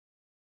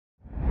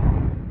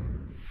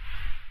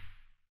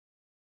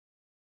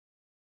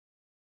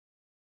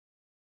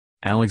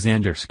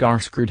Alexander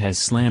Skarsgard has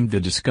slammed the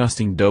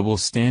disgusting double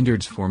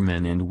standards for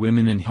men and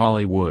women in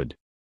Hollywood.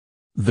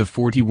 The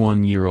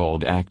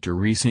 41-year-old actor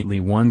recently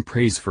won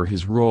praise for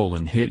his role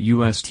in hit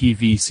U.S.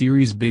 TV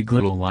series Big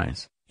Little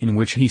Lies, in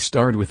which he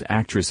starred with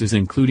actresses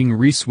including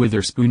Reese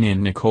Witherspoon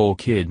and Nicole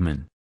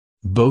Kidman.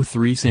 Both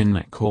Reese and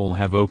Nicole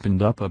have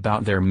opened up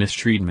about their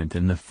mistreatment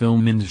in the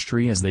film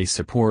industry as they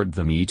support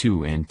the Me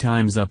Too and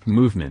Time's Up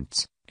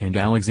movements, and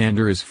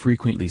Alexander is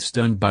frequently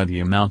stunned by the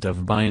amount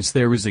of bias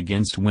there is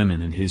against women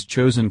in his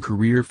chosen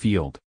career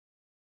field.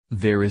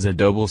 "There is a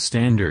double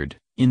standard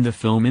in the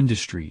film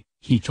industry,"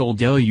 he told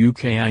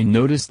LUK. "I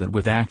noticed that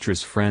with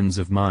actress friends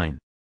of mine.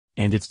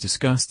 And it's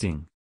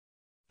disgusting."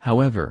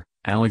 However,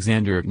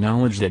 Alexander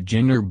acknowledged that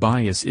gender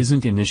bias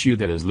isn't an issue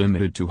that is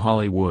limited to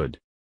Hollywood.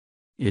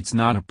 "It's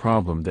not a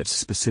problem that's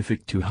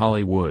specific to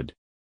Hollywood.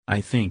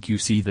 I think you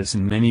see this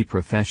in many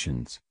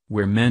professions,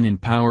 where men in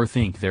power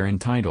think they're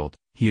entitled,"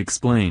 he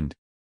explained.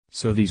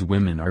 "So these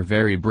women are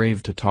very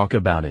brave to talk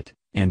about it,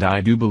 and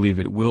I do believe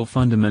it will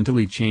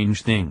fundamentally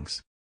change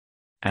things."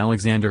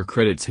 Alexander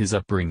credits his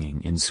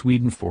upbringing in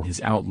Sweden for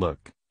his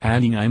outlook,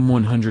 adding, "I'm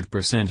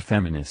 100%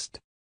 feminist.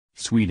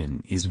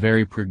 Sweden is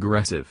very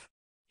progressive.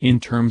 In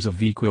terms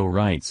of equal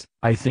rights,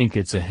 I think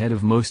it's ahead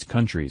of most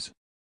countries."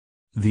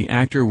 The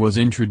actor was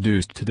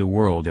introduced to the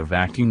world of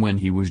acting when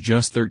he was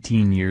just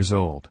 13 years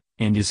old,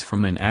 and is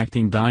from an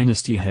acting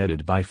dynasty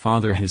headed by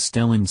father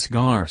Stellan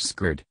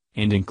Skarsgard,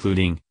 and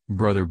including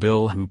brother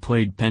Bill, who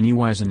played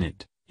Pennywise in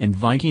it, and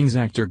Vikings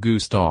actor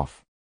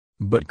Gustav.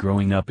 But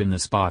growing up in the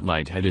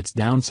spotlight had its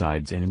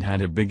downsides, and it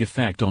had a big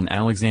effect on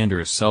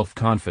Alexander's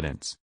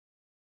self-confidence.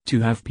 "To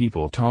have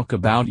people talk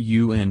about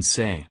you and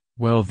say,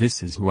 'Well,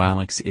 this is who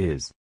Alex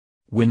is,'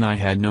 when I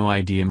had no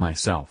idea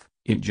myself,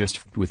 it just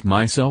f***ed with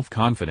my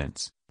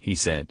self-confidence," he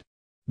said.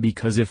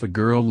 "Because if a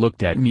girl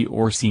looked at me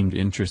or seemed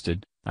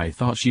interested, I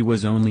thought she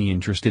was only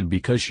interested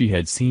because she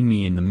had seen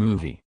me in the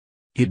movie.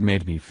 It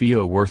made me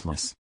feel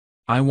worthless.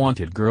 I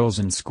wanted girls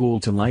in school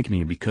to like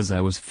me because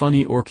I was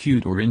funny or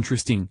cute or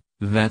interesting."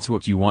 That's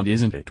what you want,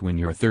 isn't it, when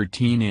you're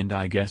 13, and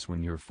I guess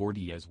when you're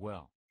 40 as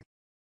well.